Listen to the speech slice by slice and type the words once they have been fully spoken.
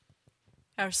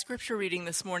Our scripture reading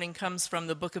this morning comes from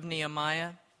the book of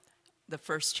Nehemiah, the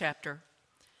first chapter.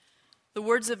 The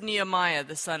words of Nehemiah,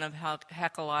 the son of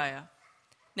Hakaliah.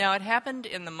 Now it happened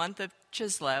in the month of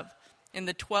Chislev, in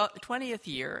the 20th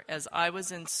year, as I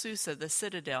was in Susa, the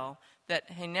citadel,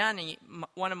 that Hanani,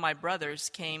 one of my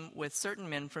brothers, came with certain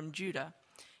men from Judah.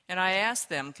 And I asked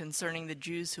them concerning the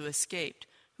Jews who escaped,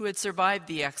 who had survived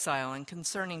the exile, and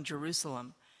concerning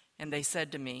Jerusalem. And they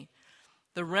said to me,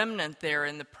 the remnant there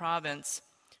in the province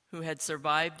who had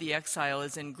survived the exile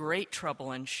is in great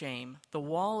trouble and shame. The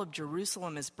wall of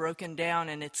Jerusalem is broken down,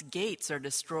 and its gates are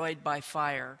destroyed by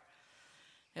fire.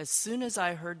 As soon as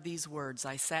I heard these words,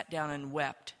 I sat down and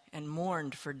wept and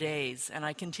mourned for days, and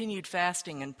I continued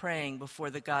fasting and praying before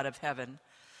the God of heaven.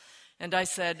 And I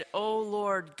said, O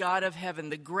Lord, God of heaven,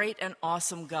 the great and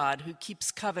awesome God, who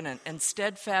keeps covenant and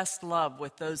steadfast love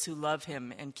with those who love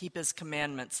him and keep his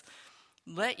commandments,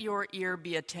 let your ear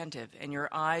be attentive and your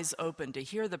eyes open to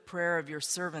hear the prayer of your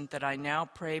servant that I now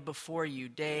pray before you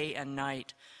day and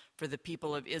night for the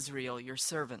people of Israel, your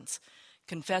servants,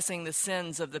 confessing the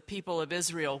sins of the people of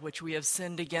Israel which we have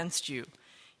sinned against you.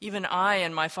 Even I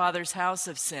and my father's house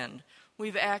have sinned.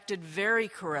 We've acted very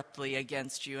corruptly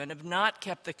against you and have not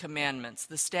kept the commandments,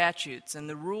 the statutes, and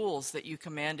the rules that you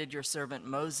commanded your servant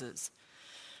Moses.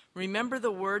 Remember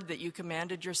the word that you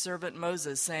commanded your servant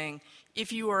Moses, saying,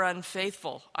 if you are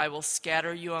unfaithful, I will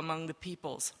scatter you among the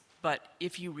peoples. But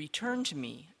if you return to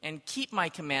me and keep my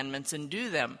commandments and do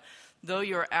them, though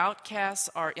your outcasts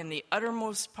are in the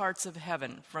uttermost parts of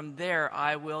heaven, from there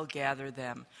I will gather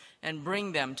them and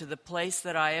bring them to the place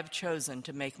that I have chosen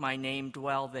to make my name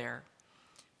dwell there.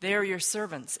 They are your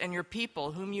servants and your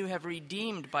people, whom you have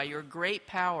redeemed by your great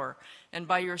power and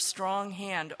by your strong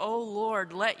hand. O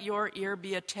Lord, let your ear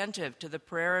be attentive to the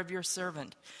prayer of your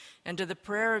servant and to the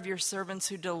prayer of your servants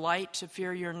who delight to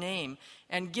fear your name,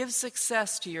 and give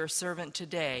success to your servant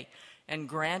today, and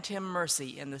grant him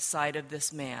mercy in the sight of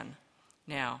this man.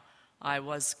 Now, I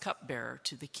was cupbearer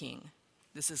to the king.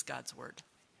 This is God's word.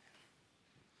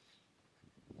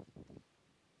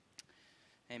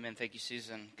 Amen. Thank you,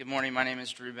 Susan. Good morning. My name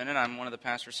is Drew Bennett. I'm one of the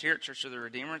pastors here at Church of the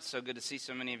Redeemer. It's so good to see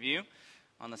so many of you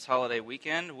on this holiday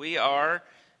weekend. We are,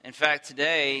 in fact,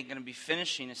 today going to be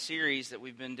finishing a series that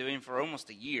we've been doing for almost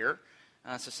a year.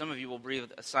 So some of you will breathe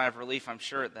a sigh of relief, I'm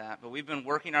sure, at that. But we've been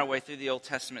working our way through the Old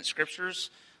Testament scriptures,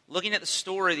 looking at the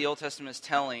story the Old Testament is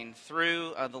telling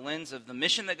through the lens of the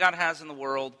mission that God has in the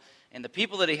world and the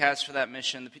people that he has for that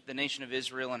mission, the nation of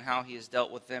Israel, and how he has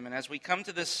dealt with them. And as we come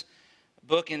to this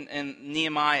book in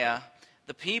Nehemiah,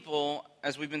 the people,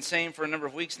 as we've been saying for a number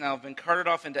of weeks now, have been carted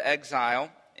off into exile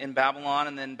in Babylon,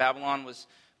 and then Babylon was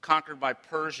conquered by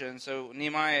Persia, and so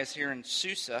Nehemiah is here in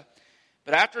Susa.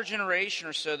 But after a generation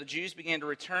or so, the Jews began to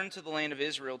return to the land of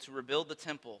Israel to rebuild the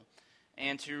temple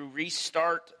and to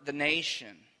restart the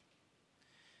nation.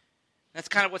 That's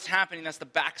kind of what's happening. That's the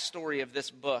backstory of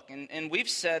this book. And we've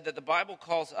said that the Bible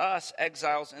calls us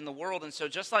exiles in the world. And so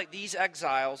just like these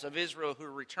exiles of Israel who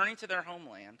are returning to their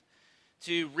homeland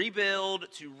to rebuild,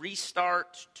 to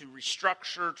restart, to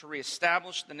restructure, to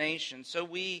reestablish the nation, so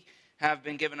we have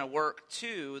been given a work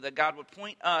too that God would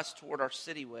point us toward our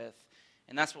city with.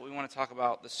 And that's what we want to talk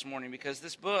about this morning, because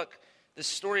this book, this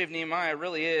story of Nehemiah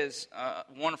really is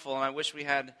wonderful. And I wish we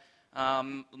had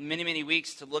many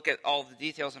weeks to look at all the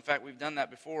details. In fact, we've done that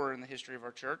before in the history of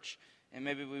our church, and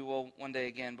maybe we will one day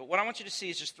again. But what I want you to see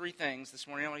is just three things this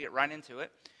morning. I want to get right into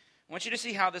it. I want you to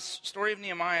see how this story of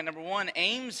Nehemiah, number one,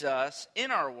 aims us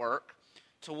in our work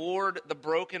toward the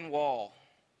broken wall.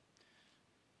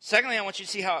 Secondly, I want you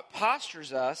to see how it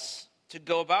postures us to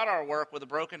go about our work with a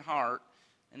broken heart.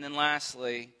 And then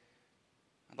lastly,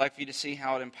 I'd like for you to see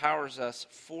how it empowers us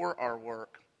for our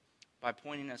work by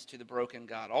pointing us to the broken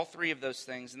God. All three of those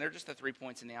things, and they're just the 3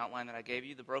 points in the outline that I gave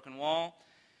you: the broken wall,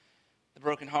 the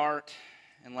broken heart,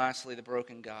 and lastly, the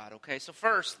broken God. Okay, so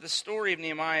first, the story of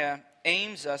Nehemiah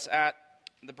aims us at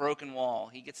the broken wall.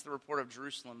 He gets the report of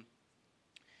Jerusalem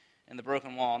and the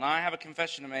broken wall. Now, I have a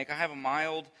confession to make. I have a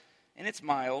mild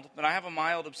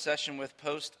obsession with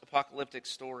post-apocalyptic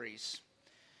stories.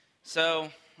 So,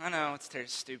 I know it's terribly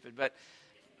stupid, but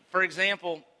for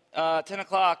example, 10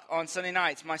 o'clock on Sunday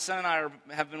nights, my son and I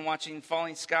have been watching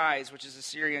Falling Skies, which is a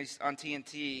series on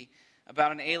TNT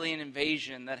about an alien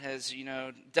invasion that has,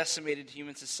 decimated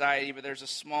human society, but there's a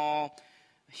small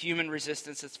human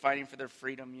resistance that's fighting for their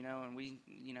freedom, and we,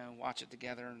 watch it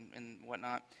together and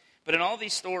whatnot. But in all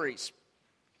these stories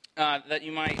that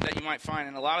you might find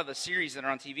in a lot of the series that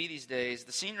are on TV these days,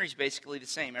 the scenery is basically the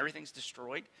same. Everything's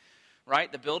destroyed,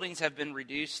 right? The buildings have been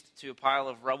reduced to a pile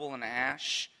of rubble and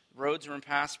ash. Roads are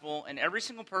impassable, and every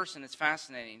single person, it's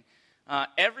fascinating,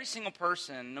 Every single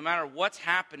person, no matter what's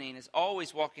happening, is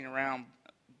always walking around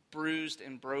bruised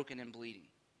and broken and bleeding.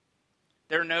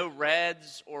 There are no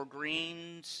reds or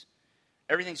greens.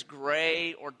 Everything's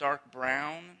gray or dark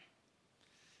brown.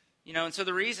 And so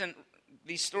the reason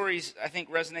these stories, I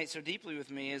think, resonate so deeply with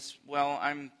me is, well,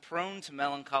 I'm prone to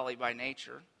melancholy by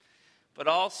nature, but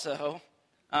also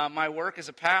my work as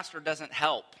a pastor doesn't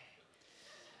help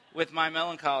with my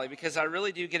melancholy, because I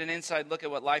really do get an inside look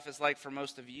at what life is like for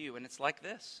most of you, and it's like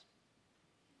this.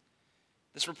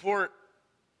 This report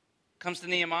comes to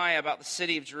Nehemiah about the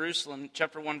city of Jerusalem,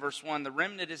 chapter 1, verse 1. The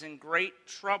remnant is in great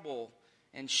trouble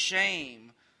and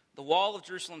shame. The wall of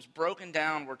Jerusalem's broken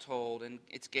down, we're told, and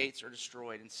its gates are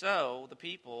destroyed. And so the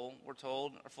people, we're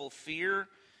told, are full of fear,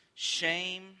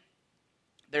 shame.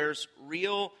 There's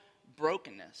real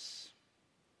brokenness.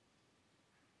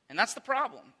 And that's the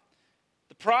problem.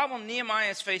 The problem Nehemiah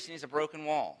is facing is a broken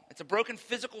wall. It's a broken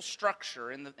physical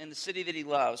structure in the city that he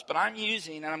loves. But I'm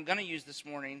going to use this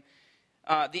morning,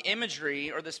 the imagery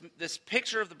or this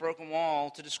picture of the broken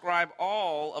wall to describe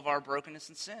all of our brokenness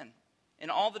and sin in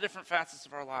all the different facets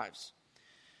of our lives.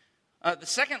 The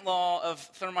second law of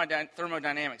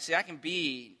thermodynamics. See, I can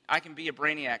be a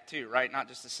brainiac too, right? Not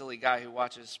just a silly guy who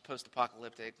watches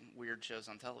post-apocalyptic weird shows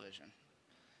on television.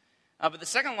 But the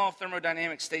second law of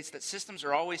thermodynamics states that systems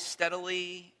are always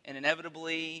steadily and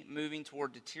inevitably moving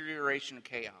toward deterioration and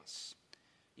chaos.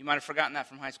 You might have forgotten that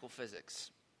from high school physics.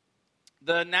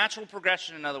 The natural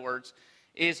progression, in other words,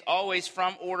 is always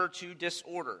from order to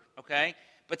disorder, okay?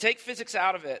 But take physics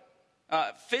out of it.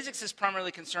 Physics is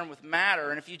primarily concerned with matter,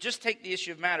 and if you just take the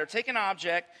issue of matter, take an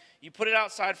object, you put it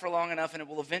outside for long enough, and it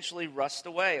will eventually rust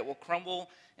away. It will crumble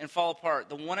and fall apart.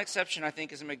 The one exception, I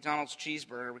think, is a McDonald's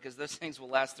cheeseburger, because those things will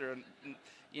last through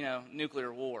a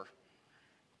nuclear war.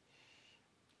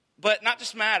 But not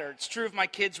just matter. It's true of my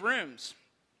kids' rooms,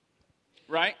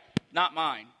 right? Not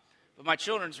mine, but my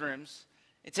children's rooms.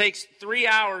 It takes 3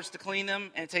 hours to clean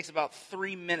them, and it takes about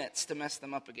 3 minutes to mess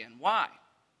them up again. Why?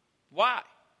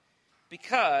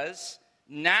 Because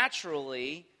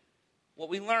naturally, what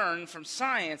we learn from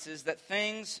science is that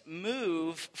things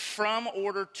move from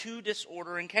order to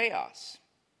disorder and chaos.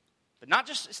 But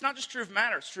it's not just true of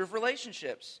matter, it's true of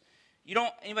relationships.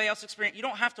 Anybody else experience? You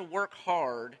don't have to work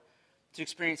hard to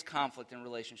experience conflict in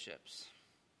relationships.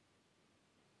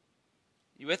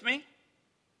 You with me?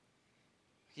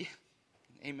 Yeah.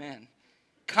 Amen.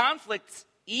 Conflict's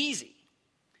easy.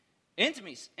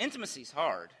 Intimacy's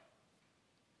hard.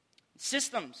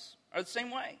 Systems are the same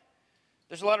way.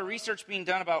 There's a lot of research being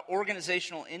done about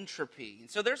organizational entropy. And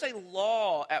so there's a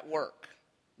law at work.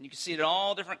 And you can see it in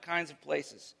all different kinds of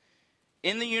places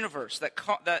in the universe that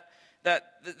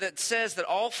says that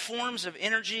all forms of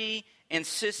energy and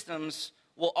systems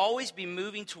will always be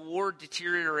moving toward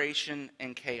deterioration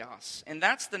and chaos. And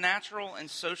that's the natural and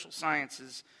social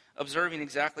sciences observing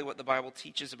exactly what the Bible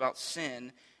teaches about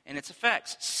sin and its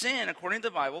effects. Sin, according to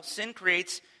the Bible, sin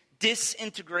creates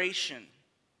disintegration.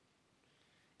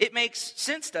 It makes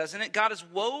sense, doesn't it? God has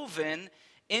woven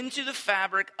into the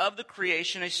fabric of the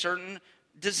creation a certain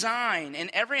design,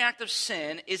 and every act of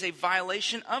sin is a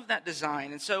violation of that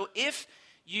design. And so if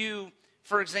you,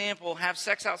 for example, have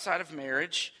sex outside of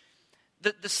marriage,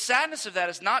 the sadness of that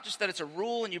is not just that it's a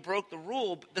rule and you broke the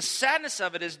rule, but the sadness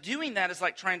of it is doing that is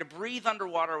like trying to breathe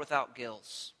underwater without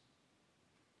gills.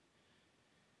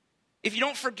 If you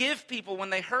don't forgive people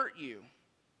when they hurt you,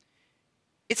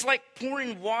 it's like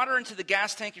pouring water into the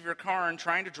gas tank of your car and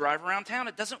trying to drive around town.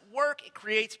 It doesn't work. It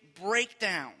creates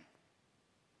breakdown.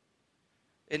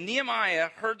 And Nehemiah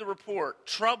heard the report,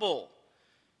 trouble,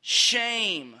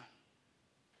 shame,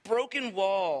 broken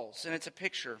walls, and it's a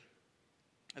picture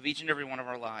of each and every one of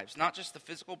our lives. Not just the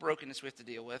physical brokenness we have to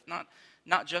deal with,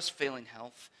 not just failing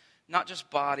health, not just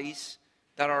bodies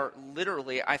that are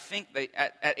literally, I think they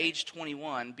at age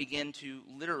 21 begin to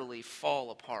literally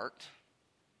fall apart.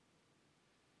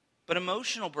 But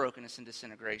emotional brokenness and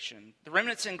disintegration. The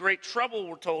remnant's in great trouble,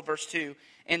 we're told, verse 2,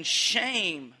 and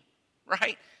shame,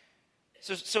 right?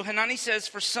 So Hanani says,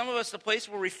 for some of us, the place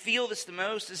where we feel this the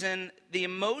most is in the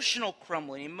emotional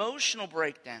crumbling, emotional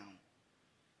breakdown.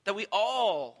 That we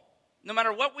all, no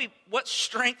matter what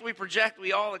strength we project,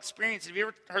 we all experience. Have you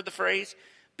ever heard the phrase,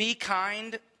 be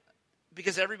kind,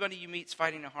 because everybody you meet is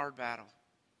fighting a hard battle?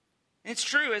 And it's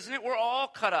true, isn't it? We're all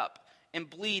cut up and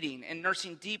bleeding and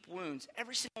nursing deep wounds.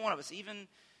 Every single one of us, even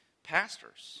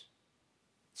pastors.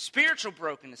 Spiritual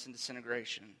brokenness and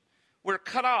disintegration. We're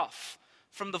cut off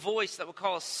from the voice that will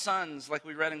call us sons, like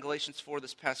we read in Galatians 4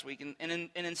 this past week. And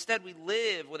instead we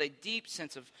live with a deep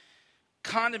sense of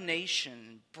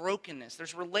condemnation, brokenness.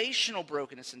 There's relational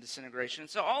brokenness and disintegration. And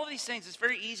so all of these things, it's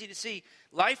very easy to see.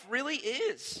 Life really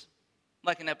is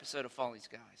like an episode of Follies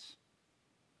Guys.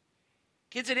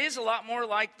 Kids, it is a lot more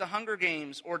like The Hunger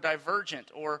Games or Divergent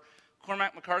or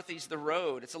Cormac McCarthy's The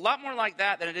Road. It's a lot more like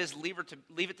that than it is Leave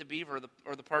It to Beaver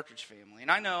or the Partridge Family. And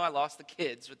I know I lost the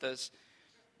kids with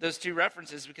those two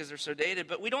references because they're so dated,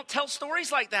 but we don't tell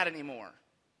stories like that anymore.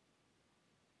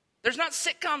 There's not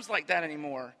sitcoms like that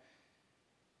anymore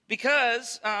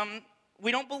because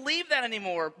we don't believe that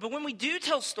anymore. But when we do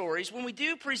tell stories, when we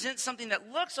do present something that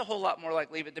looks a whole lot more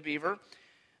like Leave It to Beaver,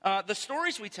 the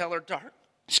stories we tell are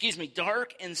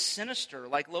dark and sinister,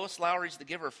 like Lois Lowry's The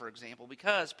Giver, for example,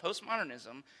 because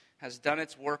postmodernism has done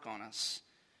its work on us.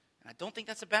 And I don't think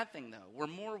that's a bad thing, though. We're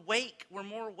more awake.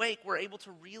 We're able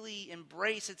to really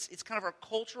embrace. It's kind of our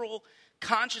cultural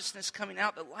consciousness coming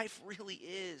out that life really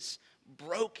is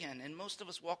broken, and most of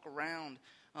us walk around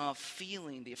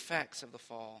feeling the effects of the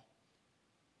fall.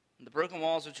 And the broken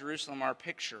walls of Jerusalem are a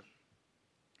picture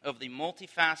of the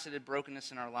multifaceted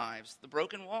brokenness in our lives. The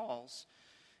broken walls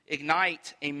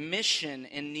ignite a mission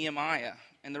in Nehemiah.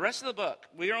 And the rest of the book,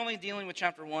 we are only dealing with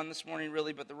chapter 1 this morning,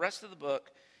 really, but the rest of the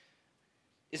book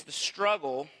is the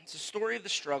struggle. It's a story of the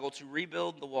struggle to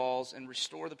rebuild the walls and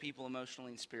restore the people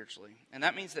emotionally and spiritually. And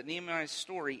that means that Nehemiah's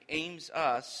story aims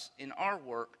us in our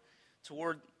work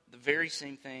toward the very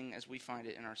same thing as we find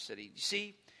it in our city. You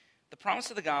see, the promise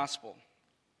of the gospel,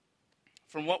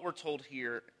 from what we're told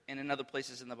here and in other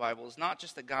places in the Bible, is not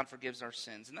just that God forgives our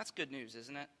sins. And that's good news,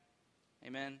 isn't it?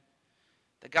 Amen?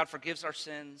 That God forgives our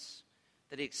sins,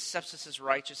 that he accepts us as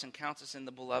righteous and counts us in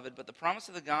the beloved. But the promise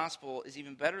of the gospel is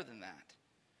even better than that.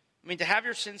 I mean, to have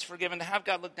your sins forgiven, to have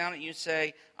God look down at you and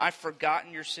say, I've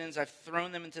forgotten your sins, I've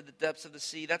thrown them into the depths of the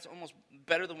sea, that's almost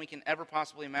better than we can ever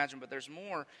possibly imagine. But there's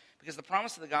more, because the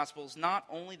promise of the gospel is not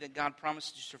only that God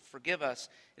promises to forgive us,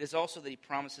 it is also that he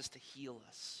promises to heal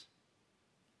us.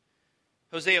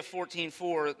 Hosea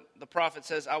 14:4, the prophet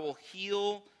says, I will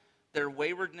heal their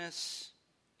waywardness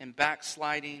and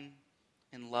backsliding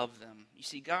and love them. You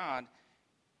see, God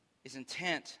is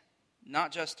intent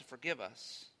not just to forgive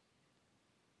us,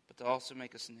 but to also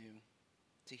make us new,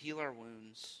 to heal our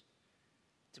wounds,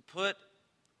 to put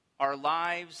our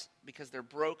lives, because they're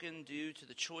broken due to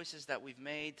the choices that we've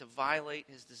made, to violate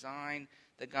his design,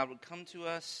 that God would come to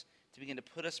us to begin to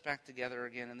put us back together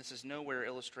again. And this is nowhere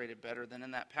illustrated better than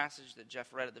in that passage that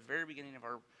Jeff read at the very beginning of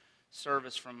our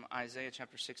service from Isaiah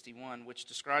chapter 61, which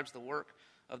describes the work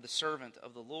of the servant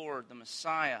of the Lord, the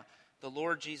Messiah, the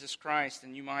Lord Jesus Christ.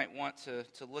 And you might want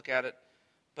to look at it,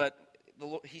 but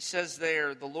he says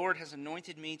there, the Lord has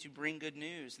anointed me to bring good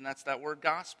news, and that's that word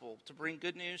gospel, to bring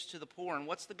good news to the poor. And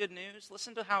what's the good news?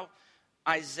 Listen to how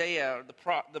Isaiah,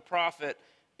 the prophet,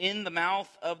 in the mouth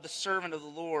of the servant of the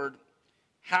Lord,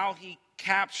 how he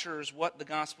captures what the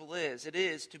gospel is. It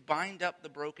is to bind up the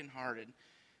brokenhearted,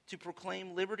 to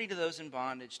proclaim liberty to those in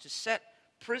bondage, to set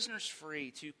prisoners free,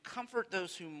 to comfort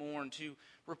those who mourn, to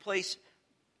replace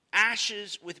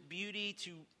ashes with beauty,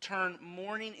 to turn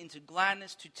mourning into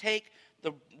gladness, to take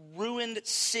the ruined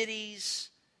cities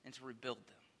and to rebuild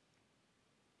them.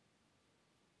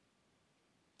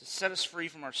 To set us free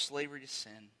from our slavery to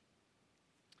sin.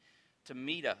 To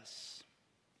meet us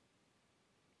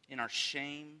in our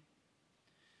shame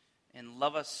and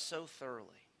love us so thoroughly.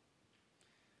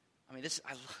 I mean,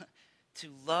 to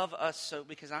love us so,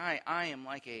 because I am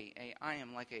like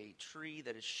a tree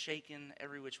that is shaken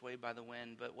every which way by the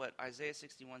wind. But what Isaiah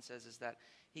 61 says is that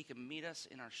he can meet us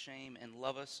in our shame and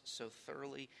love us so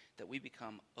thoroughly that we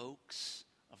become oaks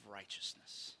of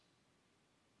righteousness.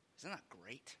 Isn't that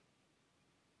great?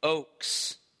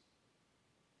 Oaks.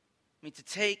 I mean, to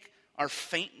take our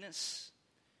faintness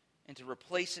and to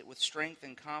replace it with strength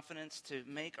and confidence, to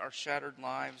make our shattered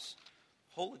lives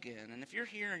whole again. And if you're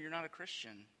here and you're not a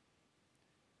Christian,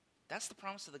 that's the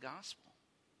promise of the gospel.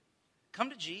 Come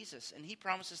to Jesus, and he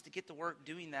promises to get to work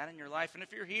doing that in your life. And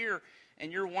if you're here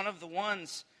and you're one of the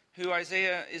ones who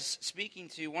Isaiah is speaking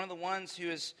to, one of the ones who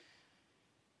is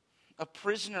a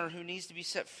prisoner who needs to be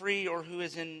set free, or who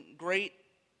is in great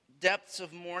depths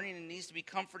of mourning and needs to be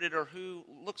comforted, or who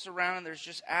looks around and there's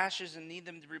just ashes and need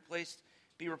them to be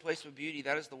replaced with beauty,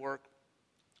 that is the work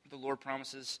the Lord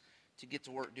promises to get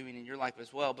to work doing in your life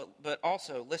as well. But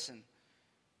also, listen,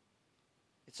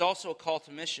 it's also a call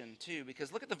to mission too,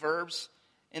 because look at the verbs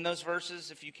in those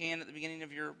verses, if you can, at the beginning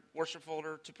of your worship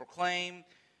folder: to proclaim,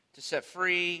 to set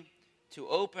free, to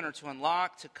open or to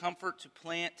unlock, to comfort, to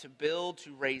plant, to build,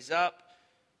 to raise up,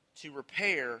 to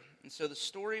repair. And so the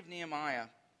story of Nehemiah,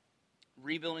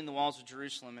 rebuilding the walls of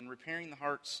Jerusalem and repairing the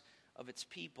hearts of its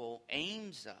people,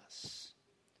 aims us.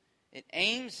 It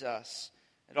aims us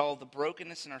at all the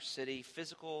brokenness in our city,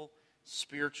 physical,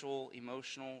 spiritual,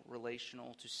 emotional,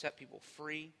 relational, to set people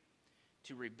free,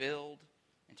 to rebuild,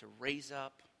 and to raise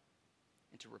up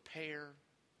and to repair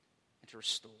and to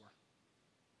restore.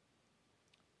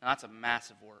 Now that's a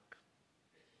massive work.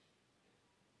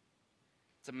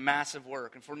 It's a massive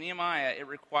work. And for Nehemiah, it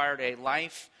required a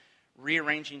life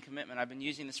rearranging commitment. I've been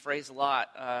using this phrase a lot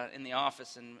in the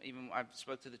office, and even I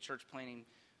spoke to the church planning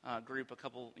group a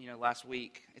couple, last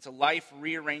week. It's a life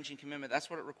rearranging commitment. That's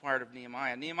what it required of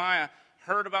Nehemiah. Nehemiah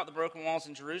heard about the broken walls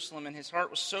in Jerusalem, and his heart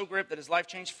was so gripped that his life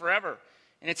changed forever.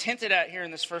 And it's hinted at here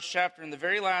in this first chapter, in the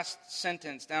very last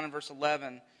sentence, down in verse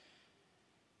 11,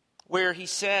 where he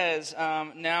says,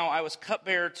 now I was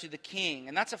cupbearer to the king.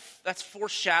 And that's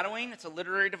foreshadowing. It's a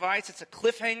literary device. It's a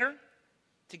cliffhanger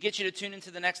to get you to tune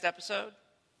into the next episode.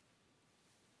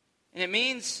 And it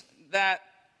means that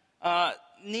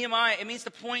Nehemiah, it means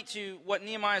to point to what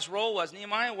Nehemiah's role was.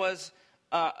 Nehemiah was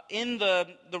in the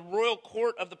royal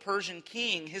court of the Persian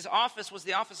king. His office was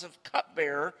the office of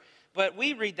cupbearer, but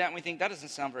we read that and we think that doesn't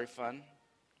sound very fun.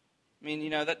 I mean,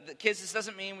 kids, this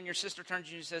doesn't mean when your sister turns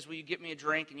to you and says, will you get me a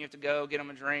drink, and you have to go get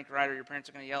them a drink, right, or your parents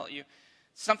are going to yell at you.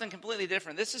 Something completely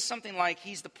different. This is something like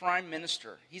he's the prime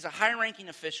minister. He's a high-ranking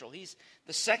official. He's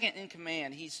the second in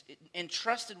command. He's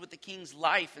entrusted with the king's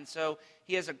life, and so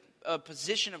he has a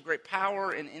position of great power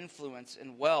and influence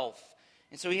and wealth.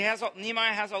 And so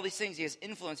Nehemiah has all these things. He has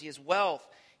influence. He has wealth.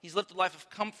 He's lived a life of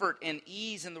comfort and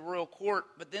ease in the royal court.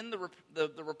 But then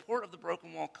the report of the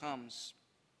broken wall comes,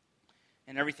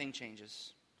 and everything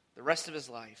changes. The rest of his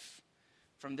life,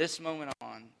 from this moment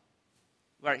on,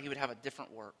 he would have a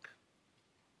different work.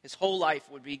 His whole life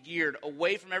would be geared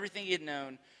away from everything he had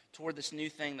known toward this new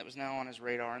thing that was now on his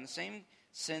radar. And the same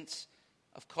sense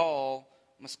of call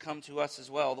must come to us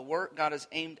as well. The work God has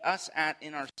aimed us at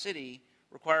in our city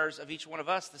requires of each one of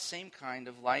us the same kind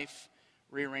of life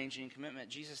rearranging commitment.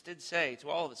 Jesus did say to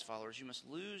all of his followers, you must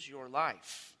lose your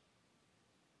life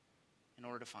in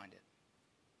order to find it.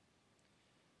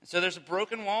 And so there's a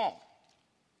broken wall.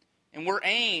 And we're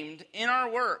aimed in our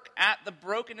work at the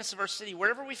brokenness of our city,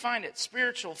 wherever we find it,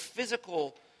 spiritual,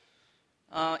 physical,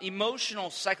 emotional,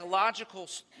 psychological,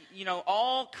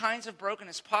 all kinds of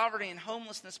brokenness, poverty and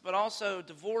homelessness, but also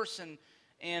divorce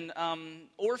and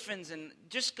orphans, and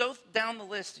just go down the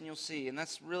list and you'll see. And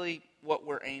that's really what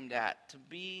we're aimed at, to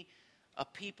be a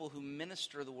people who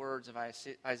minister the words of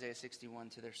Isaiah 61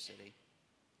 to their city.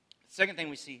 The second thing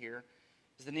we see here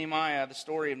is the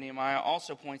story of Nehemiah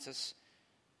also points us,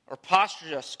 or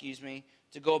postures us,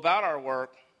 to go about our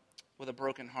work with a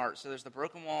broken heart. So there's the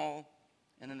broken wall,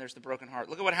 and then there's the broken heart.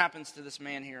 Look at what happens to this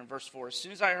man here in verse 4. As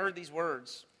soon as I heard these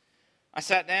words, I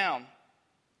sat down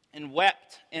and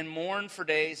wept and mourned for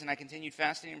days, and I continued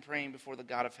fasting and praying before the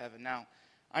God of heaven. Now,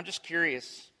 I'm just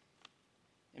curious,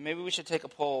 and maybe we should take a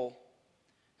poll.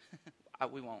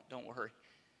 We won't, don't worry.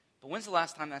 But when's the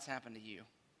last time that's happened to you?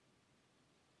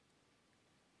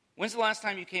 When's the last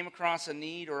time you came across a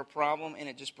need or a problem and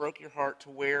it just broke your heart to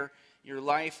where your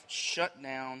life shut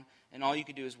down and all you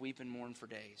could do is weep and mourn for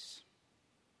days?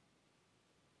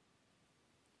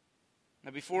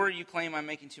 Now, before you claim I'm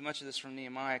making too much of this from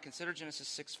Nehemiah, consider Genesis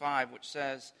 6:5, which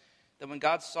says that when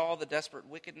God saw the desperate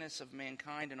wickedness of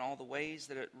mankind and all the ways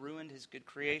that it ruined his good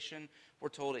creation, we're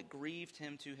told it grieved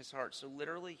him to his heart. So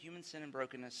literally, human sin and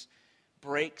brokenness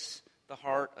breaks the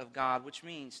heart of God, which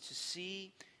means to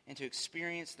see and to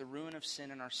experience the ruin of sin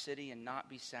in our city and not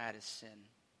be sad is sin.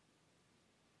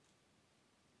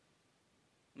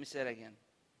 Let me say that again.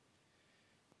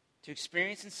 To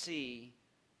experience and see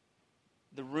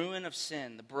the ruin of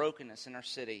sin, the brokenness in our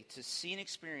city, to see and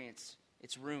experience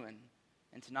its ruin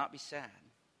and to not be sad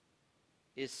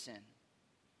is sin. And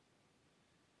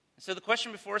so the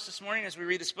question before us this morning as we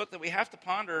read this book that we have to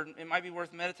ponder, it might be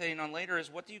worth meditating on later,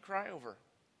 is what do you cry over?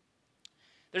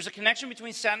 There's a connection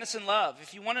between sadness and love.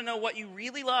 If you want to know what you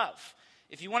really love,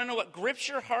 if you want to know what grips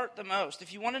your heart the most,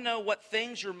 if you want to know what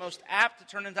things you're most apt to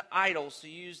turn into idols, to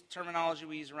use terminology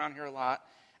we use around here a lot,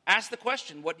 ask the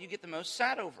question, what do you get the most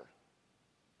sad over?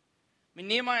 I mean,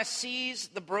 Nehemiah sees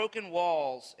the broken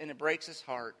walls and it breaks his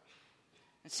heart.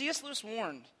 And C.S. Lewis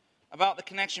warned about the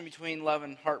connection between love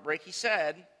and heartbreak. He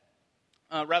said,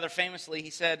 rather famously, he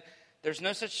said, there's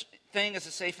no such thing as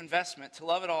a safe investment. To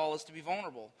love at all is to be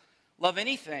vulnerable. Love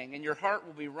anything, and your heart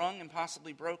will be wrung and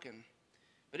possibly broken.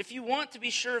 But if you want to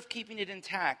be sure of keeping it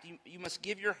intact, you must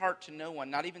give your heart to no one,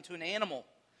 not even to an animal.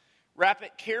 Wrap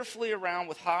it carefully around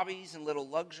with hobbies and little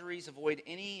luxuries. Avoid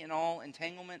any and all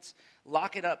entanglements.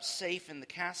 Lock it up safe in the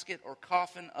casket or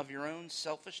coffin of your own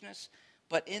selfishness.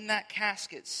 But in that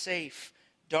casket, safe,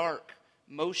 dark,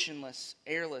 motionless,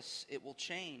 airless, it will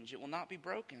change. It will not be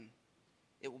broken.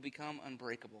 It will become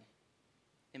unbreakable,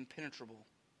 impenetrable,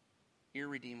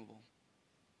 irredeemable.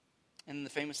 And in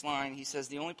the famous line, he says,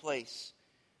 the only place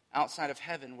outside of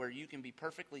heaven where you can be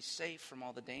perfectly safe from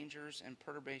all the dangers and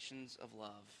perturbations of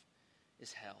love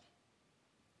is hell.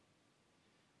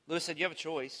 Lewis said, you have a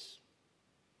choice.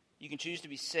 You can choose to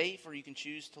be safe or you can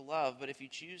choose to love. But if you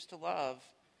choose to love,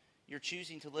 you're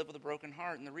choosing to live with a broken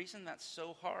heart. And the reason that's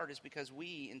so hard is because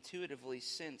we intuitively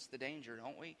sense the danger,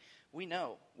 don't we? We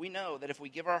know that if we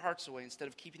give our hearts away, instead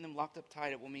of keeping them locked up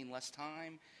tight, it will mean less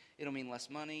time, it'll mean less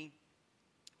money,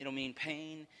 it'll mean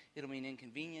pain, it'll mean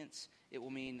inconvenience, it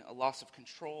will mean a loss of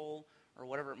control, or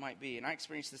whatever it might be. And I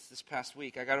experienced this past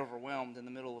week. I got overwhelmed in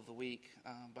the middle of the week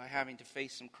by having to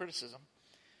face some criticism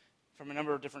from a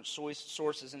number of different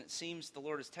sources, and it seems the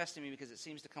Lord is testing me because it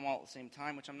seems to come all at the same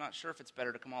time, which I'm not sure if it's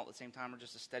better to come all at the same time or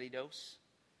just a steady dose.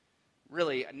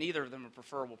 Really, neither of them are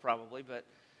preferable probably, but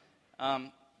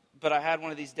I had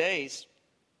one of these days,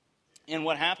 and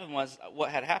what had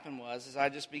happened was I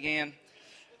just began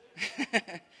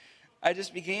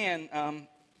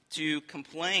to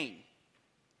complain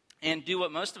and do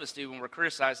what most of us do when we're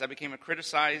criticized. I began to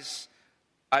criticize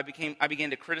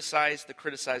the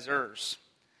criticizers.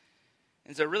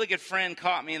 And so a really good friend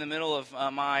caught me in the middle of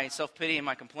my self-pity and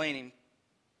my complaining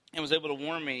and was able to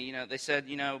warn me. They said,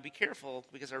 be careful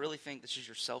because I really think this is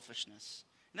your selfishness.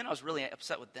 And then I was really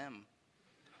upset with them,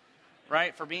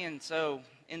 right, for being so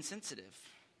insensitive.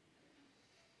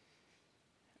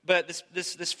 But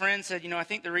this friend said, I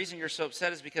think the reason you're so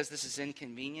upset is because this is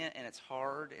inconvenient and it's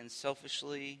hard, and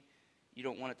selfishly you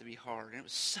don't want it to be hard. And it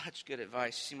was such good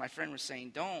advice. You see, my friend was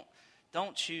saying,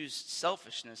 don't choose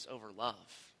selfishness over love.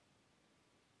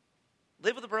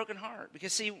 Live with a broken heart.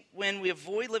 Because, see, when we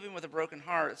avoid living with a broken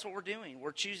heart, that's what we're doing.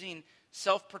 We're choosing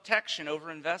self-protection over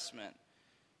investment.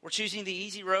 We're choosing the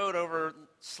easy road over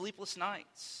sleepless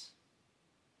nights,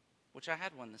 which I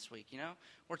had one this week,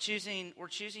 We're choosing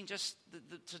just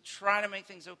to try to make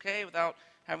things okay without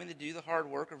having to do the hard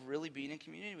work of really being in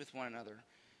community with one another.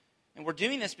 And we're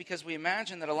doing this because we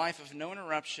imagine that a life of no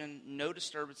interruption, no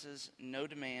disturbances, no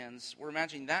demands, we're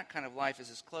imagining that kind of life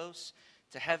is as close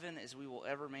to heaven as we will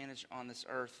ever manage on this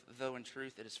earth, though in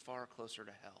truth it is far closer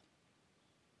to hell.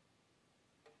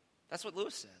 That's what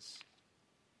Lewis says.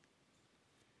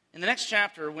 In the next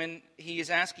chapter, when he is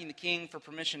asking the king for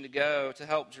permission to go to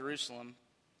help Jerusalem,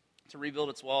 to rebuild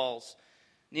its walls,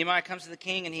 Nehemiah comes to the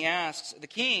king and he asks, the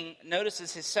king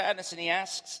notices his sadness and he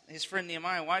asks his friend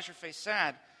Nehemiah, why is your face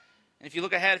sad? And if you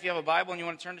look ahead, if you have a Bible and you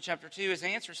want to turn to chapter 2, his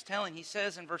answer is telling. He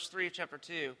says in verse 3 of chapter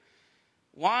 2,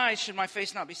 why should my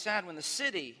face not be sad when the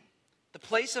city, the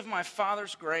place of my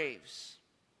father's graves,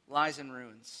 lies in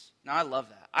ruins? Now, I love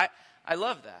that. I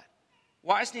love that.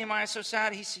 Why is Nehemiah so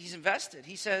sad? He's invested.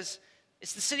 He says,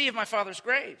 it's the city of my father's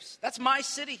graves. That's my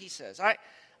city, he says. I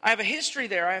have a history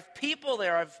there. I have people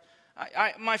there.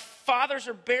 My fathers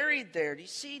are buried there. Do you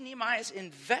see? Nehemiah's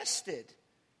invested.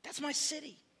 That's my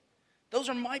city. Those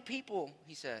are my people,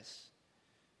 he says.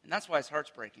 And that's why his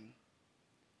heart's breaking.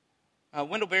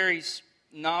 Wendell Berry's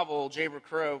novel, Jayber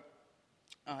Crow,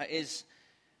 is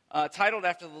titled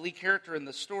after the lead character in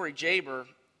the story, Jayber,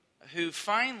 who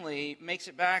finally makes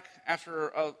it back after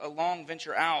a long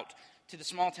venture out to the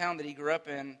small town that he grew up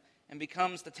in and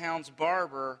becomes the town's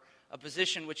barber, a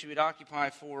position which he would occupy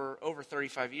for over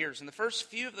 35 years. In the first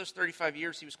few of those 35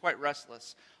 years, he was quite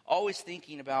restless, always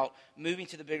thinking about moving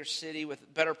to the bigger city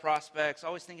with better prospects,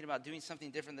 always thinking about doing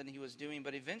something different than he was doing.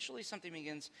 But eventually something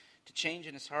begins to change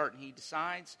in his heart, and he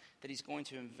decides that he's going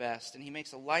to invest. And he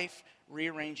makes a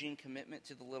life-rearranging commitment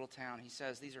to the little town. He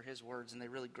says, these are his words, and they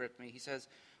really gripped me. He says,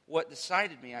 what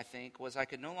decided me, I think, was I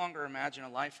could no longer imagine a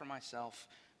life for myself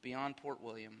beyond Port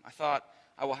William. I thought,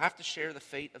 I will have to share the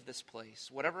fate of this place.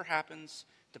 Whatever happens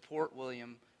to Port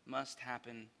William must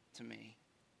happen to me.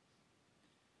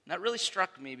 And that really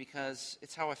struck me because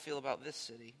it's how I feel about this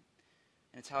city,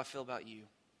 and it's how I feel about you.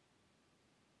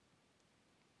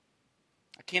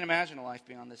 I can't imagine a life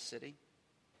beyond this city,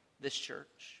 this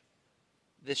church,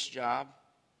 this job.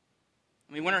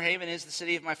 I mean, Winter Haven is the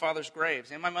city of my father's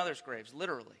graves and my mother's graves,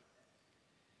 literally.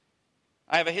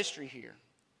 I have a history here.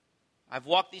 I've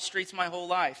walked these streets my whole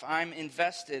life. I'm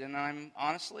invested, and I'm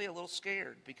honestly a little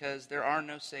scared because there are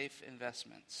no safe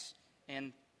investments.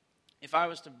 And if I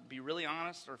was to be really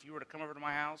honest, or if you were to come over to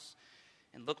my house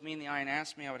and look me in the eye and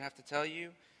ask me, I would have to tell you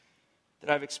that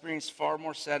I've experienced far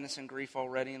more sadness and grief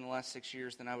already in the last 6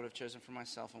 years than I would have chosen for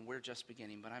myself, and we're just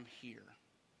beginning. But I'm here,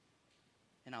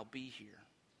 and I'll be here.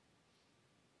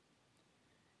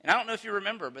 And I don't know if you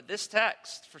remember, but this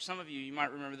text, for some of you, you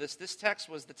might remember this. This text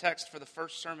was the text for the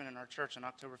first sermon in our church on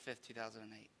October 5th,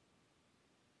 2008.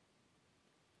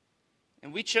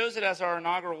 And we chose it as our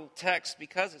inaugural text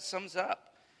because it sums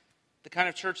up the kind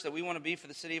of church that we want to be for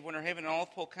the city of Winter Haven and all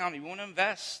of Polk County. We want to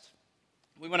invest.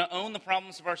 We want to own the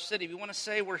problems of our city. We want to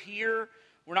say we're here,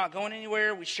 we're not going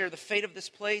anywhere, we share the fate of this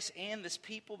place and this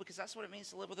people, because that's what it means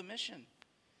to live with a mission.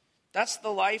 That's the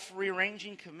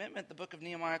life-rearranging commitment the book of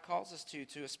Nehemiah calls us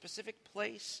to a specific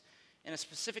place and a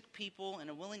specific people and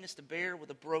a willingness to bear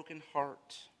with a broken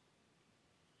heart.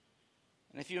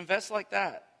 And if you invest like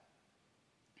that,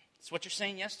 it's what you're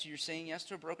saying yes to. You're saying yes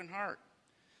to a broken heart.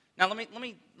 Now, let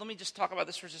me just talk about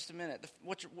this for just a minute.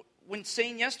 When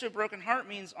saying yes to a broken heart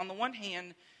means, on the one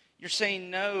hand, you're saying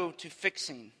no to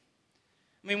fixing.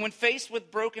 I mean, when faced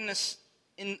with brokenness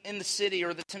in the city,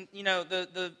 or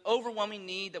the overwhelming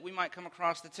need that we might come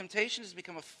across, the temptation is to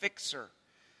become a fixer,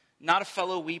 not a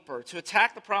fellow weeper, to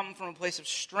attack the problem from a place of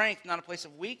strength, not a place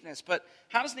of weakness. But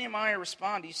how does Nehemiah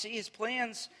respond? You see, his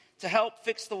plans to help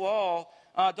fix the wall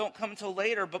don't come until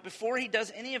later. But before he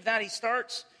does any of that, he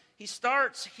starts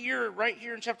here, right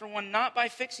here in chapter 1, not by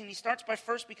fixing. He starts by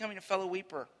first becoming a fellow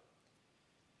weeper.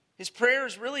 His prayer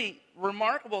is really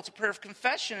remarkable. It's a prayer of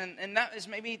confession, and that is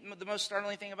maybe the most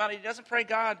startling thing about it. He doesn't pray,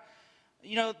 God,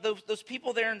 those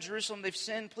people there in Jerusalem, they've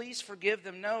sinned, please forgive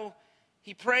them. No,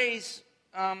 he prays,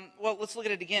 let's look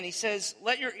at it again. He says,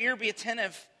 let your ear be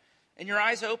attentive and your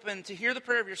eyes open to hear the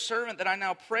prayer of your servant that I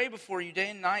now pray before you day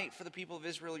and night for the people of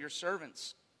Israel, your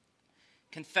servants,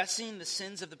 confessing the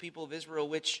sins of the people of Israel,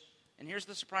 which, and here's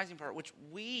the surprising part, which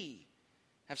we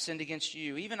have sinned against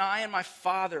you. Even I and my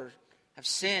father have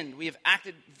sinned. We have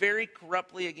acted very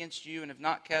corruptly against you and have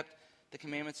not kept the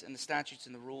commandments and the statutes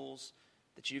and the rules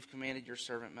that you've commanded your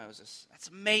servant Moses. That's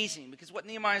amazing, because what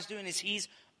Nehemiah is doing is he's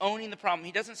owning the problem.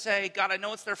 He doesn't say, God, I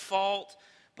know it's their fault,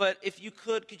 but if you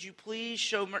could you please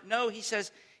show mercy? No, he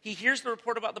says, he hears the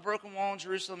report about the broken wall in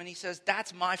Jerusalem, and he says,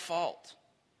 that's my fault.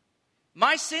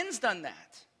 My sin's done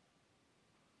that.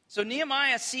 So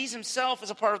Nehemiah sees himself as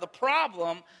a part of the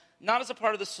problem, not as a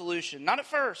part of the solution. Not at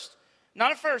first.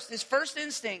 His first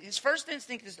instinct is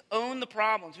to own the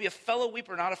problem, to be a fellow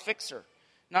weeper, not a fixer.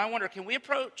 Now I wonder, can we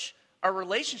approach our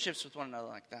relationships with one another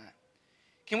like that?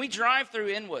 Can we drive through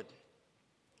Inwood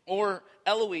or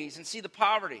Eloise and see the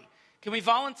poverty? Can we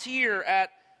volunteer at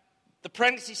the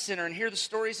pregnancy center and hear the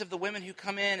stories of the women who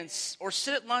come in, or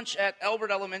sit at lunch at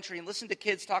Elbert Elementary and listen to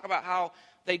kids talk about how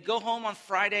they go home on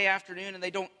Friday afternoon and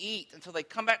they don't eat until they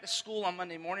come back to school on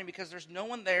Monday morning because there's no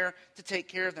one there to take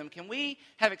care of them? Can we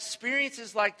have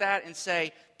experiences like that and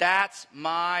say, that's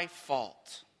my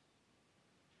fault?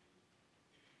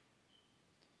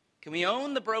 Can we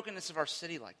own the brokenness of our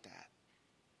city like that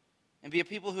and be a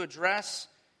people who address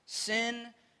sin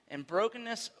and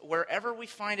brokenness wherever we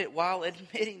find it, while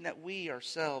admitting that we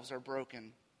ourselves are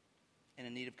broken and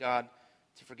in need of God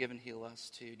to forgive and heal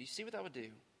us too? Do you see what that would do?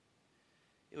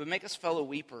 It would make us fellow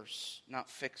weepers, not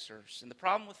fixers. And the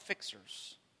problem with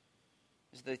fixers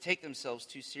is they take themselves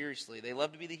too seriously. They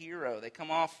love to be the hero. They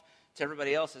come off to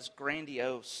everybody else as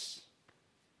grandiose,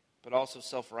 but also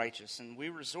self-righteous. And we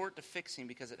resort to fixing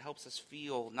because it helps us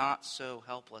feel not so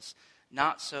helpless,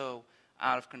 not so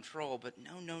out of control. But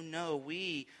no.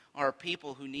 We are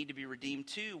people who need to be redeemed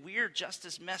too. We are just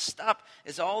as messed up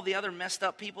as all the other messed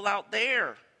up people out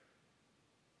there.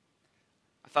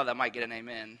 I thought that might get an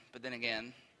amen, but then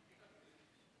again.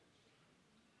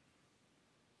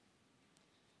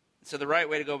 So the right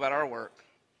way to go about our work,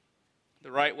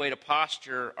 the right way to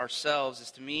posture ourselves,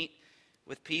 is to meet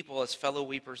with people as fellow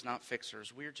weepers, not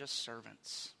fixers. We're just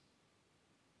servants,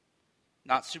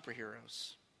 not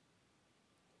superheroes.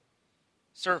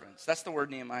 Servants, that's the word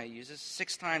Nehemiah uses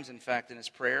 6 times, in fact, in his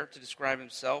prayer to describe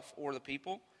himself or the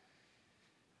people.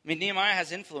 I mean, Nehemiah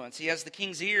has influence. He has the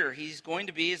king's ear. He's going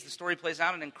to be, as the story plays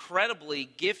out, an incredibly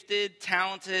gifted,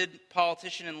 talented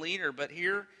politician and leader. But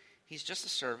here, he's just a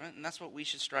servant, and that's what we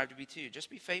should strive to be too.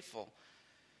 Just be faithful.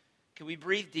 Can we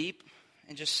breathe deep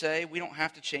and just say, we don't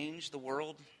have to change the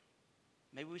world?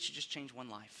 Maybe we should just change one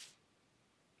life.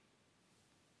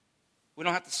 We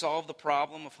don't have to solve the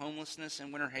problem of homelessness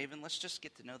in Winter Haven. Let's just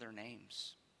get to know their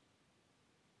names.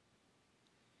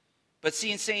 But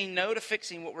see, in saying no to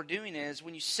fixing, what we're doing is,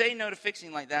 when you say no to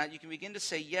fixing like that, you can begin to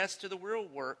say yes to the real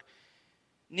work.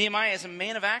 Nehemiah is a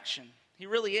man of action. He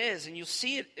really is. And you'll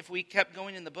see it if we kept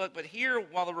going in the book. But here,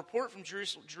 while the report from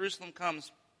Jerusalem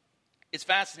comes, it's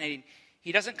fascinating.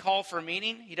 He doesn't call for a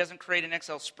meeting. He doesn't create an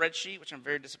Excel spreadsheet, which I'm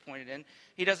very disappointed in.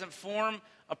 He doesn't form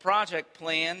a project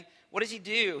plan. What does he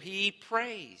do? He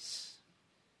prays.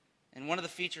 And one of the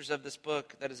features of this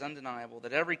book that is undeniable,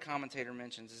 that every commentator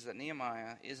mentions, is that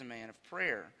Nehemiah is a man of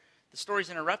prayer. The story's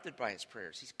interrupted by his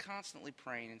prayers. He's constantly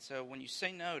praying. And so when you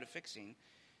say no to fixing,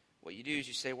 what you do is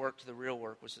you say work to the real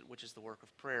work, which is the work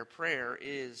of prayer. Prayer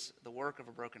is the work of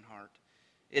a broken heart.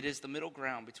 It is the middle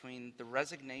ground between the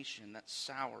resignation that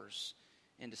sours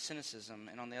into cynicism,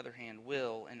 and on the other hand,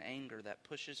 will and anger that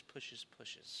pushes.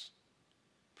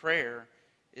 Prayer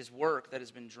is work that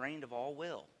has been drained of all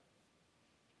will,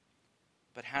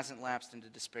 but hasn't lapsed into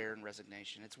despair and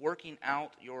resignation. It's working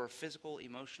out your physical,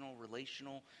 emotional,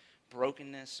 relational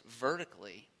brokenness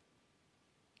vertically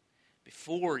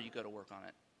before you go to work on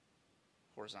it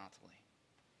horizontally.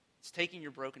 It's taking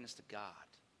your brokenness to God,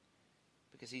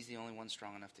 because he's the only one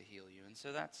strong enough to heal you. And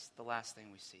so that's the last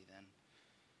thing we see then.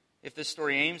 If this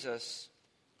story aims us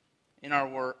in our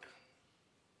work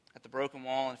at the broken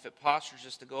wall, and if it postures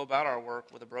us to go about our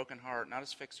work with a broken heart, not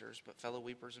as fixers, but fellow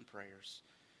weepers and prayers,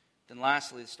 then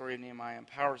lastly, the story of Nehemiah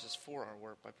empowers us for our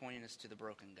work by pointing us to the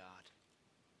broken God.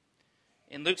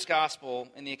 In Luke's gospel,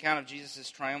 in the account of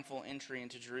Jesus' triumphal entry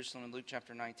into Jerusalem in Luke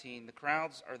chapter 19, the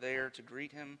crowds are there to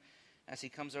greet him as he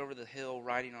comes over the hill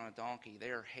riding on a donkey. They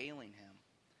are hailing him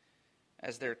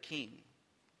as their king.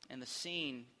 And the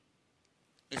scene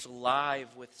is alive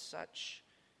with such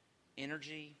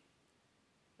energy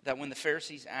that when the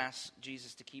Pharisees ask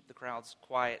Jesus to keep the crowds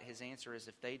quiet, his answer is,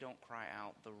 if they don't cry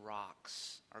out, the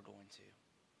rocks are going to.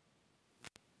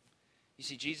 You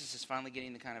see, Jesus is finally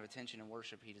getting the kind of attention and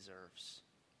worship he deserves.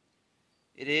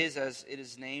 It is, as it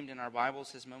is named in our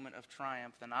Bibles, his moment of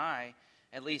triumph. And I,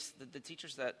 at least the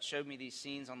teachers that showed me these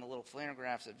scenes on the little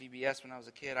flanographs at VBS when I was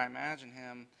a kid, I imagine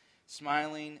him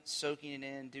smiling, soaking it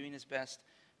in, doing his best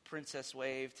princess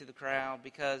wave to the crowd,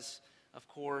 because, of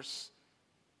course,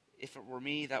 if it were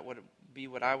me, that would be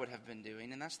what I would have been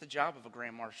doing. And that's the job of a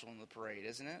grand marshal in the parade,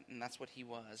 isn't it? And that's what he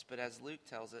was. But as Luke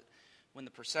tells it, when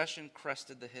the procession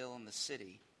crested the hill in the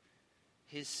city,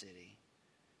 his city,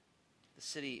 the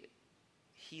city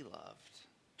he loved,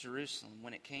 Jerusalem,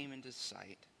 when it came into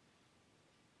sight,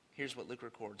 here's what Luke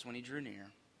records. When he drew near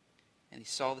and he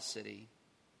saw the city,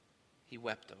 he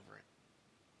wept over it.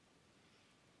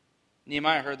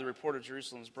 Nehemiah heard the report of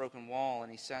Jerusalem's broken wall,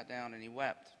 and he sat down and he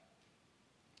wept.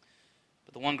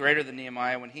 But the one greater than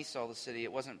Nehemiah, when he saw the city,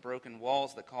 it wasn't broken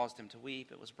walls that caused him to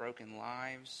weep. It was broken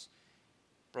lives,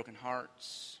 broken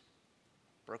hearts,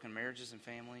 broken marriages and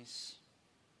families,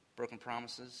 broken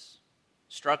promises.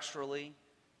 Structurally,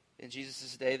 in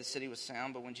Jesus' day, the city was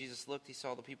sound, but when Jesus looked, he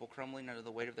saw the people crumbling under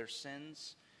the weight of their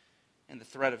sins and the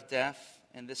threat of death.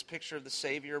 And this picture of the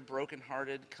Savior,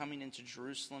 brokenhearted, coming into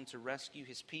Jerusalem to rescue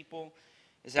his people,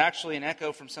 is actually an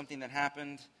echo from something that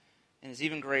happened and is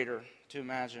even greater to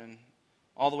imagine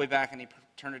all the way back in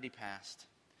eternity past.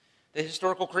 The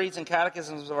historical creeds and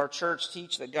catechisms of our church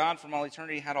teach that God from all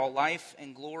eternity had all life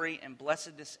and glory and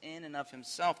blessedness in and of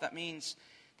himself. That means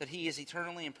that he is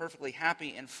eternally and perfectly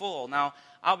happy and full. Now,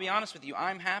 I'll be honest with you,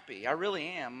 I'm happy. I really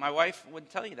am. My wife would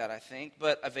tell you that, I think,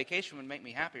 but a vacation would make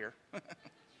me happier.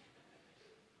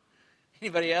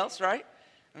 Anybody else, right?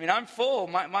 I mean, I'm full.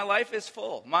 My life is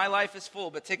full. My life is full,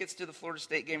 but tickets to the Florida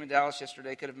State game in Dallas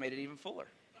yesterday could have made it even fuller.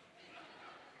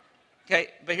 Okay,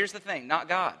 but here's the thing, not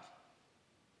God.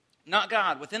 Not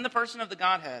God. Within the person of the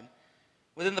Godhead,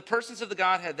 within the persons of the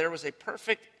Godhead, there was a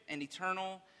perfect and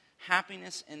eternal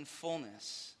happiness and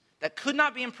fullness that could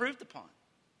not be improved upon.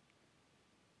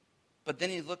 But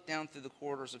then he looked down through the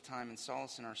corridors of time and saw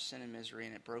us in our sin and misery,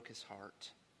 and it broke his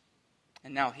heart.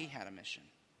 And now he had a mission.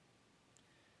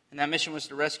 And that mission was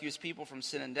to rescue his people from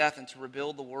sin and death and to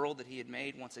rebuild the world that he had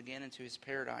made once again into his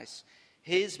paradise.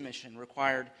 His mission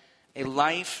required a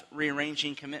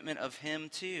life-rearranging commitment of him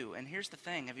too. And here's the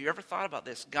thing. Have you ever thought about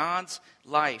this? God's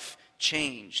life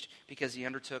changed because he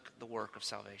undertook the work of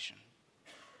salvation.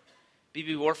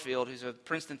 B.B. Warfield, who's a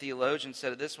Princeton theologian,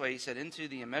 said it this way. He said, into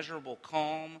the immeasurable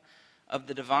calm of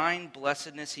the divine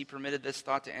blessedness he permitted this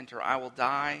thought to enter. I will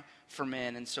die for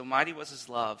men. And so mighty was his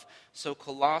love, so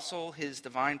colossal his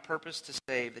divine purpose to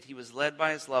save, that he was led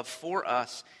by his love for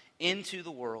us into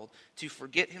the world, to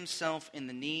forget himself in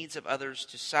the needs of others,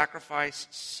 to sacrifice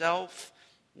self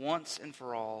once and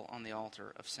for all on the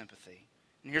altar of sympathy.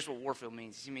 And here's what Warfield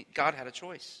means. God had a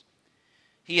choice.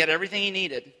 He had everything he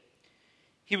needed.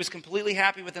 He was completely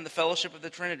happy within the fellowship of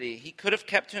the Trinity. He could have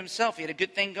kept to himself. He had a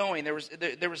good thing going.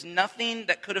 There was nothing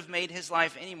that could have made his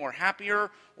life any more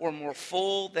happier or more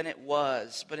full than it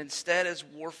was. But instead, as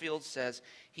Warfield says,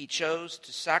 he chose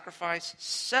to sacrifice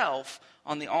self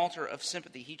on the altar of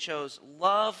sympathy. He chose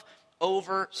love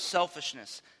over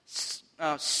selfishness,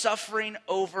 suffering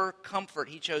over comfort.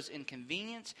 He chose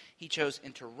inconvenience. He chose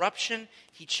interruption.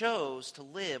 He chose to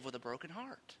live with a broken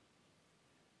heart.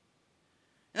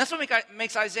 And that's what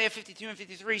makes Isaiah 52 and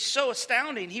 53 so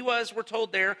astounding. He was, we're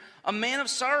told there, a man of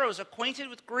sorrows, acquainted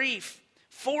with grief.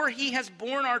 For he has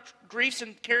borne our griefs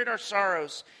and carried our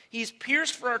sorrows. He is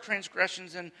pierced for our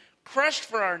transgressions and crushed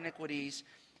for our iniquities.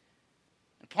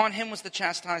 Upon him was the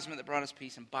chastisement that brought us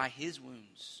peace, and by his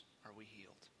wounds are we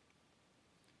healed.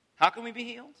 How can we be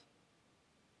healed?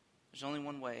 There's only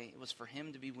one way. It was for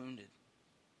him to be wounded.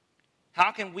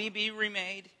 How can we be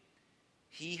remade?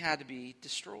 He had to be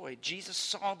destroyed. Jesus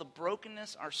saw the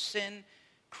brokenness our sin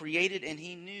created, and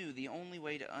he knew the only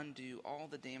way to undo all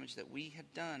the damage that we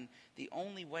had done, the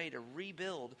only way to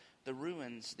rebuild the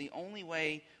ruins, the only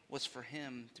way was for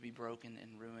him to be broken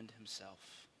and ruined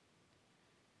himself.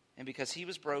 And because he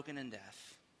was broken in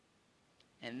death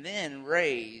and then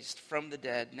raised from the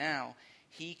dead, now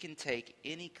he can take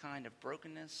any kind of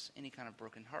brokenness, any kind of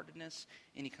brokenheartedness,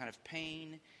 any kind of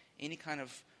pain, any kind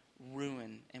of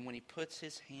ruin, and when he puts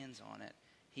his hands on it,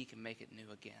 he can make it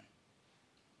new again.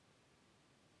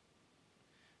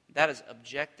 That is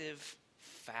objective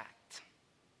fact.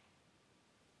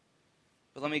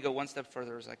 But let me go one step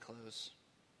further as I close,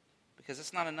 because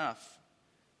it's not enough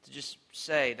to just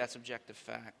say that's objective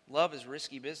fact. Love is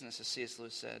risky business, as C.S.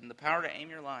 Lewis said, and the power to aim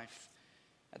your life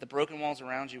at the broken walls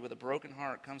around you with a broken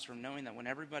heart comes from knowing that when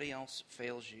everybody else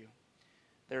fails you,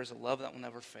 there is a love that will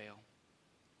never fail.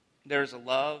 There is a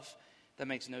love that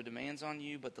makes no demands on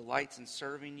you, but delights in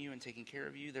serving you and taking care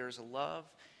of you. There is a love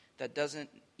that doesn't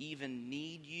even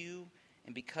need you,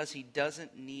 and because he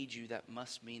doesn't need you, that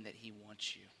must mean that he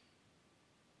wants you.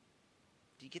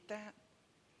 Do you get that?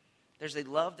 There's a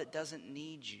love that doesn't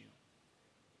need you.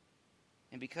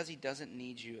 And because he doesn't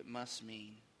need you, it must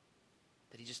mean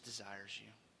that he just desires you.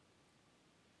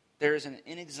 There is an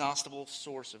inexhaustible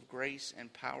source of grace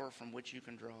and power from which you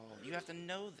can draw. You have to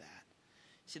know that.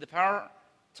 See, the power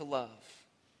to love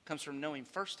comes from knowing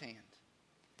firsthand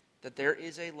that there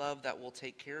is a love that will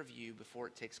take care of you before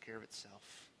it takes care of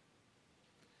itself.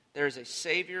 There is a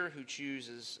Savior who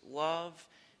chooses love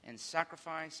and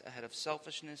sacrifice ahead of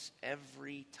selfishness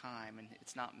every time. And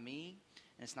it's not me,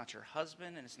 and it's not your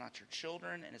husband, and it's not your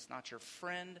children, and it's not your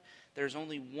friend. There's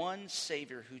only one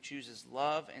Savior who chooses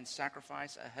love and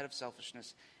sacrifice ahead of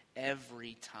selfishness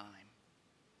every time.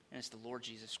 And it's the Lord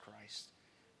Jesus Christ.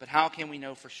 But how can we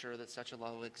know for sure that such a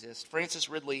love exists? Francis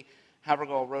Ridley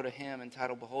Havergal wrote a hymn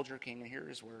entitled Behold Your King, and here are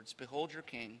his words. Behold your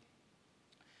King,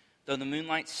 though the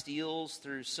moonlight steals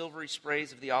through silvery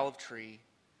sprays of the olive tree,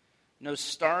 no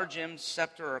star-gemmed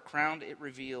scepter or crown it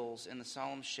reveals in the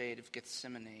solemn shade of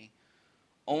Gethsemane.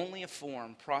 Only a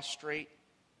form prostrate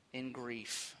in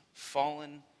grief,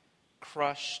 fallen,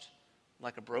 crushed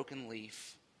like a broken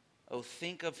leaf. Oh,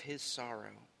 think of his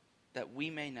sorrow, that we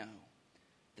may know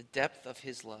the depth of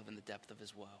his love and the depth of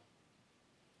his woe.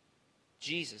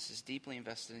 Jesus is deeply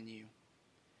invested in you.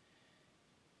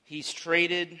 He's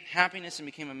traded happiness and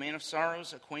became a man of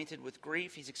sorrows, acquainted with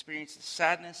grief. He's experienced a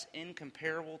sadness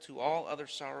incomparable to all other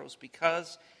sorrows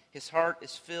because his heart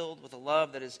is filled with a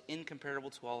love that is incomparable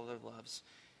to all other loves.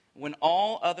 When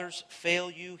all others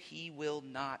fail you, he will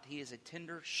not. He is a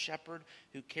tender shepherd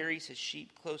who carries his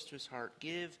sheep close to his heart.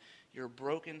 Give your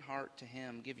broken heart to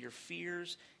him. Give your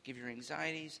fears, give your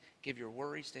anxieties, give your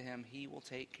worries to him. He will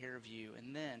take care of you.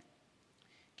 And then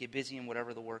get busy in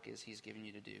whatever the work is he's given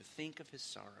you to do. Think of his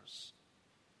sorrows,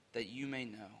 that you may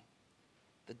know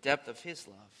the depth of his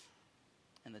love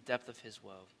and the depth of his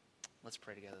woe. Let's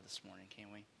pray together this morning,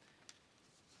 can't we?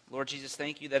 Lord Jesus,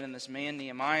 thank you that in this man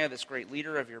Nehemiah, this great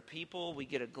leader of your people, we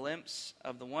get a glimpse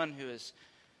of the one who is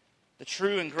the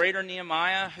true and greater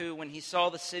Nehemiah, who when he saw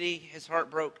the city, his heart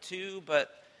broke too. But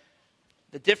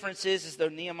the difference is though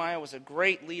Nehemiah was a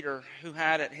great leader who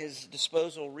had at his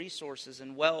disposal resources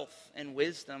and wealth and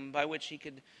wisdom by which he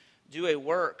could do a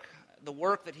work, the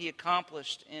work that he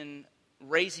accomplished in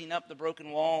raising up the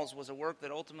broken walls was a work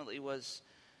that ultimately was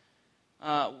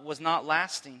not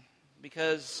lasting.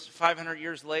 Because 500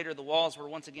 years later, the walls were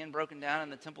once again broken down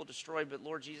and the temple destroyed. But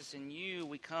Lord Jesus, in you,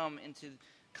 we come into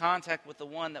contact with the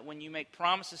one that when you make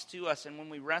promises to us and when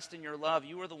we rest in your love,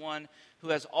 you are the one who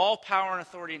has all power and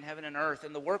authority in heaven and earth.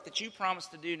 And the work that you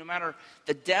promised to do, no matter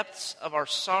the depths of our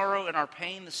sorrow and our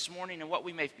pain this morning and what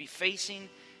we may be facing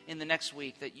in the next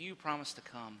week, that you promised to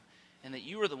come. And that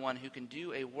you are the one who can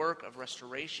do a work of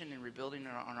restoration and rebuilding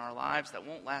on our lives that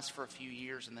won't last for a few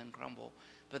years and then crumble.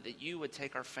 But that you would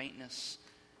take our faintness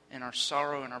and our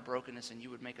sorrow and our brokenness and you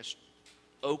would make us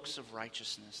oaks of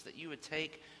righteousness. That you would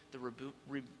take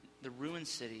the ruined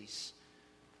cities,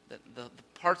 the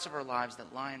parts of our lives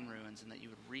that lie in ruins, and that you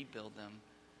would rebuild them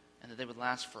and that they would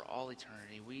last for all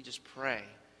eternity. We just pray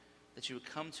that you would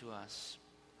come to us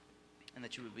and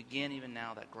that you would begin even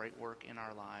now that great work in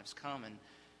our lives. Come and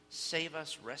save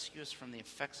us, rescue us from the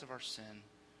effects of our sin.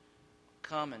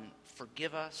 Come and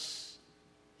forgive us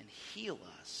and heal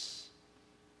us,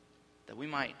 that we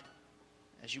might,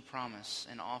 as you promise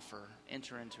and offer,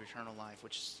 enter into eternal life,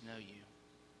 which is to know you,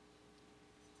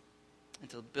 and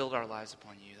to build our lives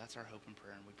upon you. That's our hope and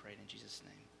prayer, and we pray it in Jesus'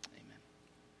 name.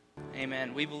 Amen.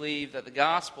 Amen. We believe that the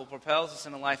gospel propels us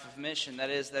in a life of mission. That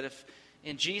is, that if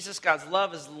in Jesus God's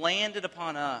love is landed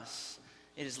upon us,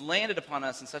 it is landed upon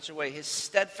us in such a way, his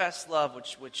steadfast love,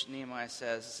 which Nehemiah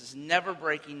says, this is never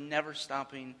breaking, never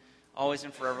stopping, always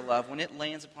and forever love. When it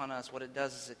lands upon us, what it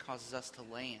does is it causes us to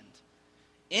land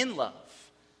in love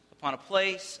upon a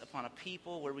place, upon a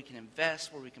people where we can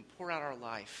invest, where we can pour out our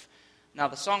life. Now,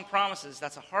 the song promises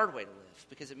that's a hard way to live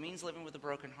because it means living with a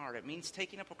broken heart. It means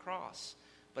taking up a cross,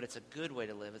 but it's a good way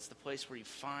to live. It's the place where you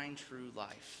find true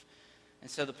life. And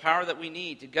so the power that we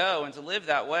need to go and to live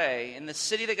that way in the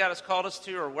city that God has called us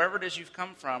to, or wherever it is you've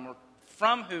come from, or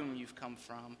from whom you've come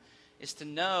from, is to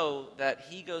know that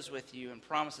he goes with you and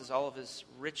promises all of his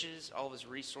riches, all of his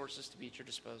resources to be at your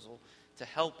disposal to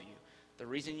help you. The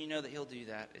reason you know that he'll do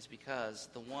that is because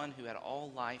the one who had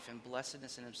all life and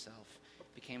blessedness in himself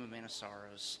became a man of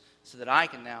sorrows, so that I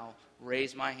can now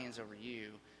raise my hands over you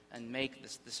and make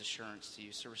this assurance to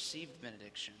you. So receive the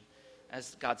benediction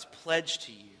as God's pledge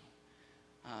to you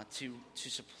to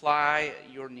supply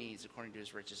your needs according to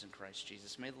his riches in Christ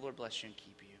Jesus. May the Lord bless you and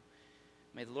keep you.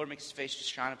 May the Lord make his face to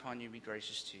shine upon you and be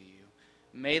gracious to you.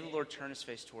 May the Lord turn his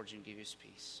face towards you and give you his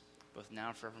peace, both now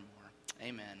and forevermore.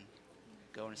 Amen.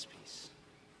 Go in his peace.